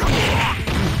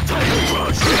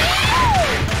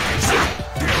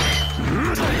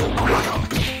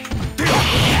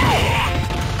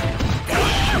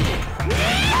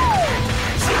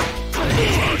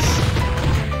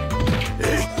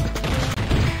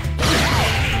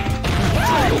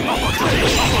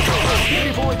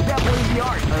Beautiful example in the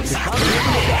art of the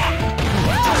combination attack.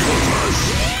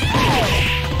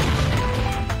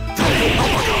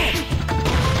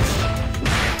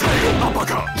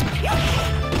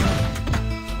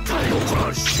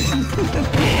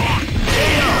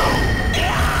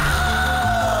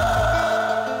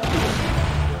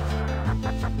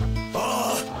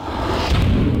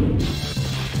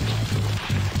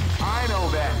 I know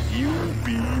that. You'll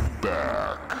be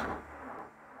back.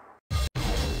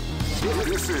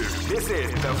 This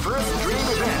is the first dream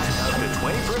event of the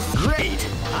 21st. Great!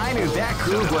 I knew that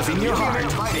groove was in your heart.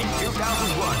 Fighting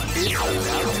 2001 is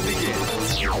about to begin.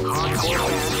 Hardcore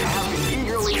fans have been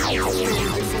eagerly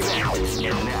anticipating this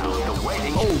event. And now, the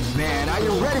waiting... Oh man, are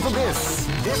you ready for this?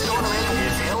 This tournament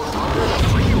is held under the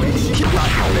free ratio. Keep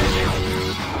rocking, baby.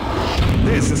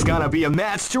 This is gonna be a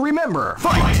match to remember.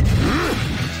 Fight!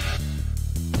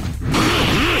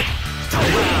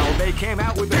 Wow, they came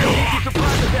out with a sneaky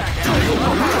surprise attack.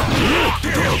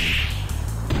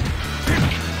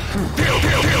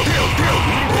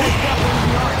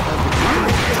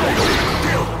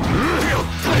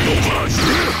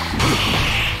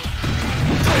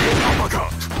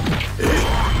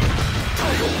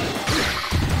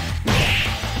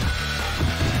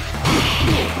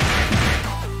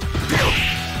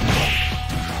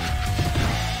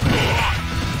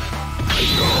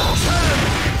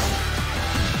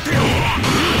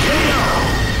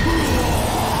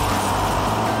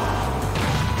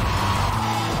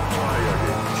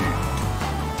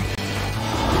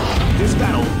 This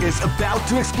battle is about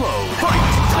to explode. Fight!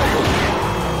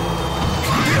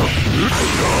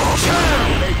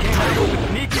 They came out with a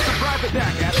sneaky surprise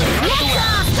attack at the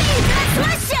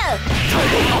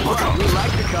what we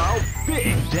like to call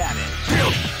big damage.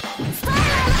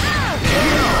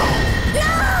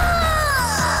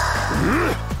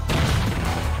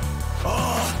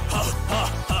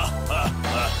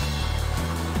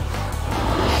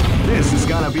 This is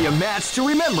gonna be a match to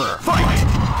remember. Fight!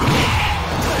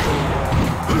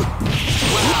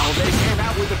 Wow, they came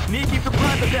out with a sneaky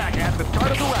surprise attack at the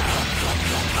start of the round.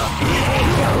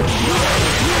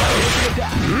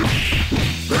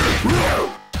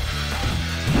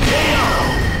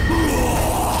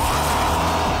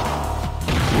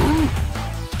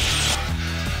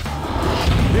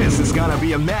 This is gonna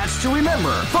be a match to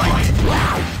remember. Fight!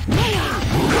 Wow, they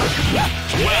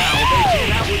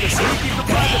came out with a sneaky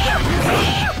surprise attack.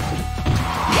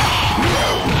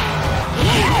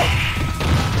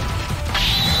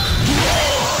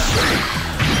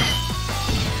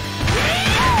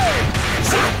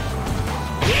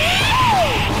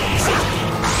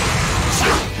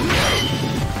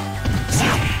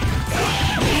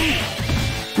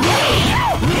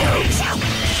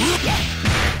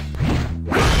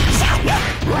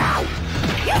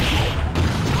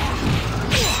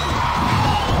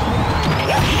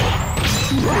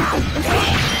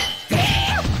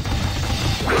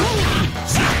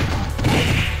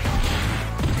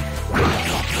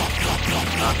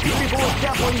 People are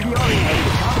definitely the audience of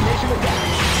the combination attack.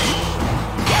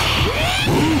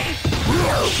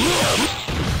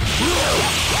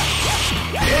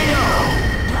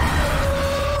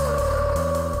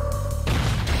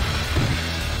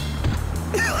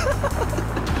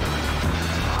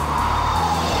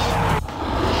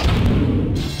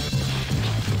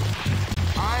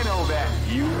 I know that.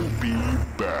 You'll be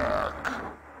back.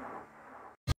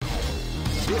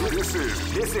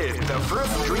 This is the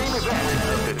first dream event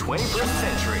of the 21st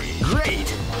century. Great!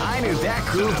 I knew that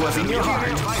groove was in your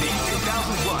heart. Fighting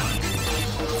 2001.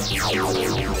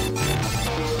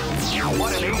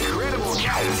 What an incredible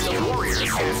cast of warriors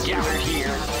has gathered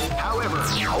here. However,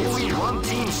 only one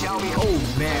team shall be... Oh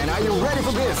man, are you ready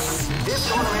for this? This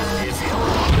tournament is held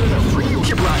under the free...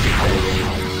 Keep rocking.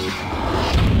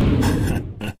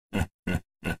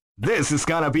 This is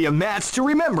gonna be a match to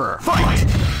remember. Fight!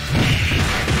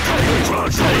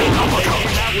 Came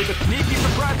out with a sneaky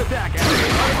surprise attack at the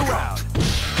start of the round.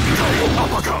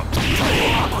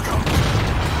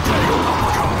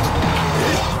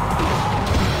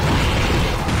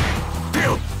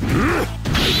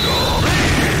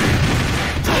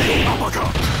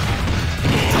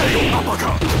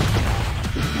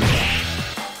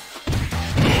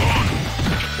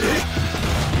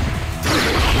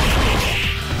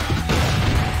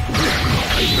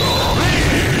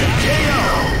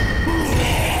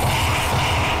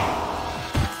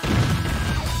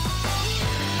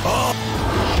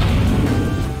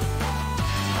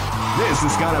 This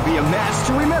is gonna be a match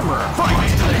to remember. Fight!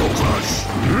 Tail crush!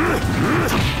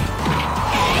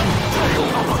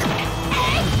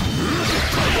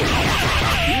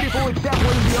 Beautiful example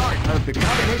in the art of the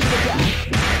combination attack.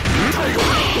 Tail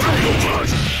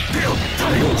crush!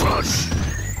 Tail crush!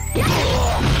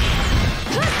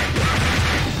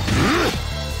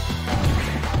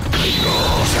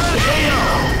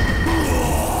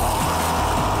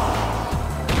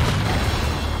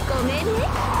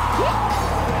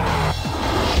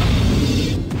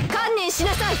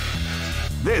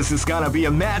 This is gonna be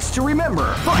a match to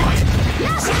remember. Fight!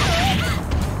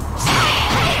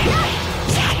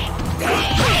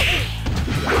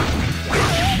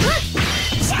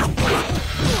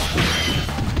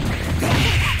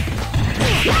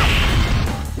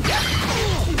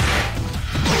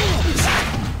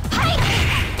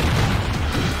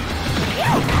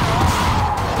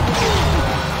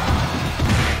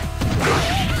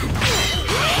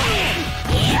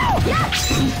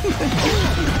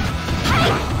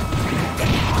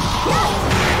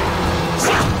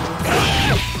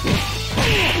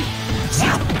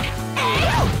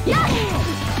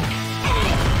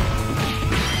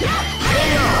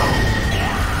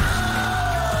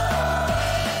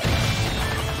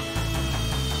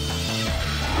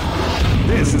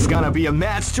 This is gonna be a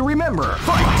match to remember.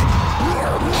 Fight!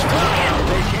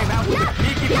 They came out with a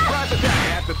sneaky surprise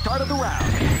attack at the start of the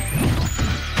round.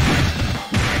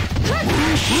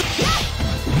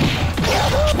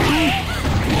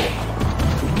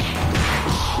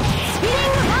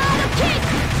 Spinning hard kick.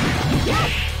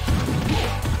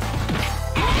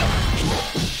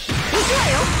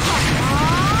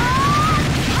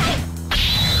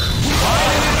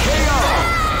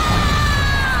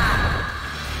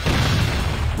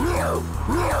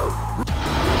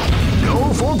 Go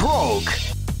for broke.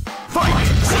 Fight!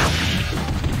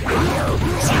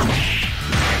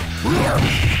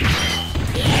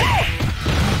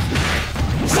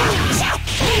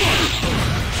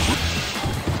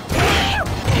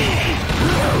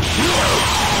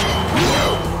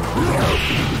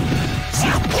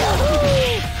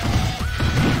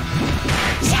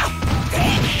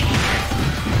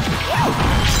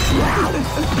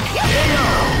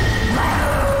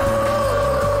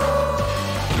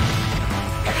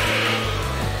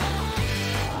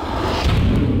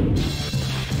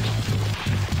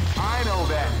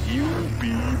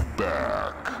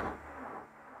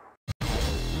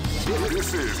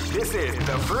 This is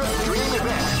the first dream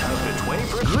event of the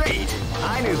 21st. Great!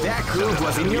 I knew that groove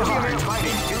was in your heart.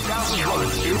 Fighting 2001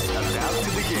 is about to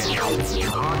begin.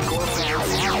 Hardcore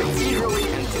fans have been eagerly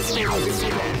anticipating this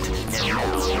event, and now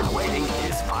their waiting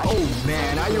is final. Oh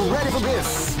man, are you ready for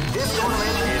this? This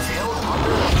tournament is held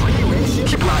under the free ratio.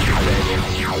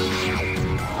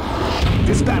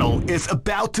 This battle is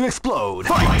about to explode.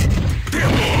 Fight!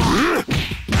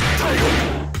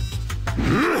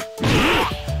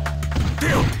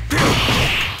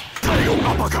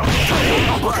 Uppercut!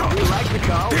 You like the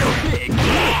call? Big!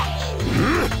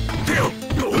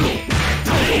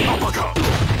 Uppercut!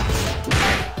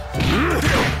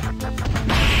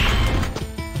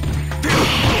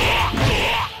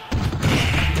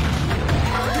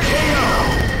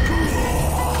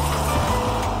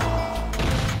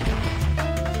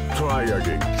 Try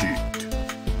again, kid.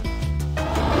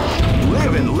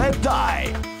 Live and let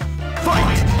die!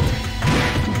 Fight!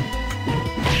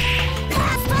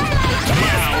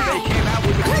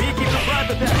 Sneaky surprise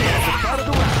attack at the start of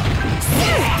the round.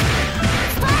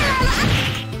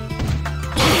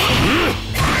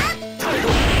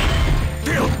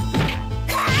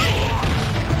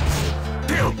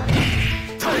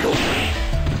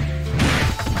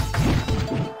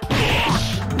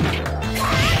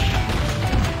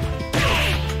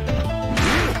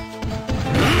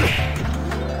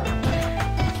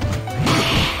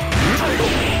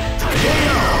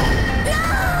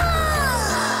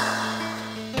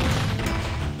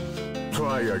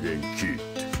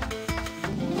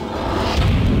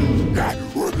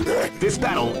 This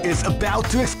battle is about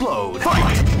to explode.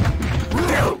 Fight!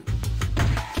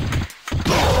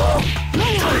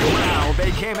 Wow,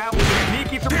 they came out with a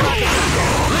sneaky surprise.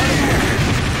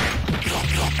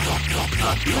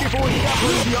 A beautiful example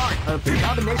of the art of the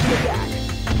combination attack.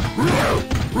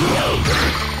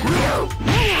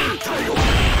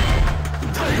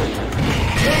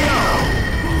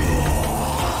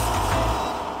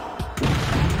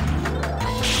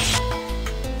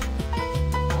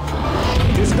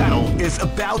 This battle is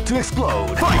about to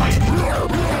explode. Fight! Wow,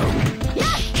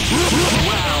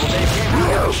 they came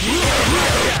out with a sneaky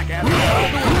attack at the start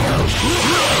of the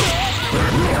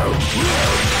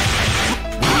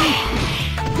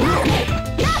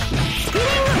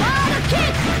Spinning hard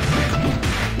kick.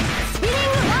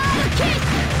 Spinning hard kick.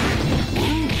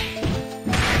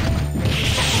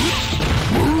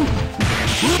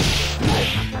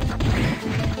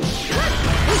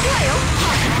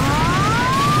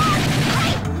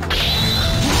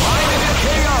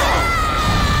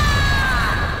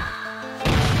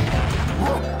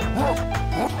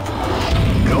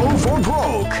 Go for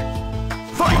broke.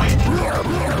 Fight!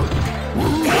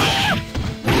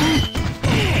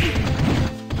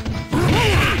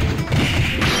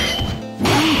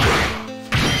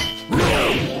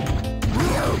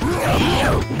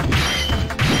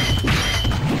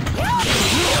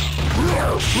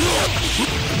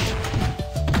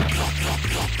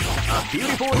 A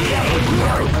beautiful example of the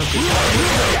art of the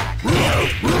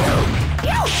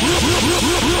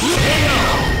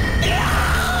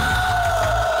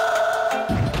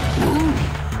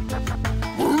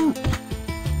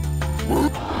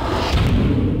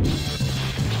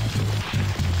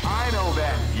I know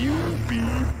that you'll be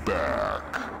back.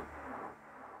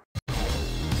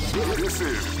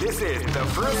 This is the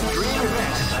first dream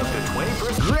event of the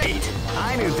 21st. Great!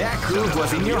 I knew that groove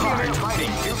was in your heart.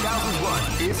 Fighting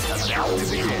 2001 is about to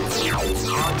begin.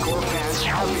 Hardcore fans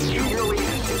have been eagerly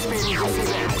anticipating this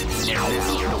event, and now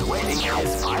the waiting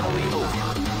is finally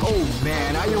over. Oh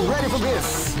man, are you ready for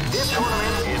this? This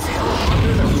tournament is held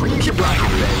under the free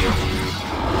bracket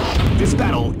venue. This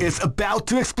battle is about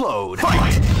to explode.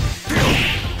 Fight!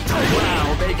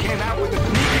 Wow, they came out with a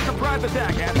sneaky surprise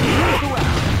attack at the end of the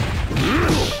round.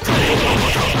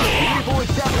 Beautiful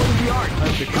example of the art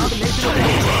of the combination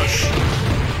of rush.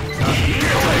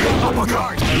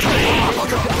 Uppercut.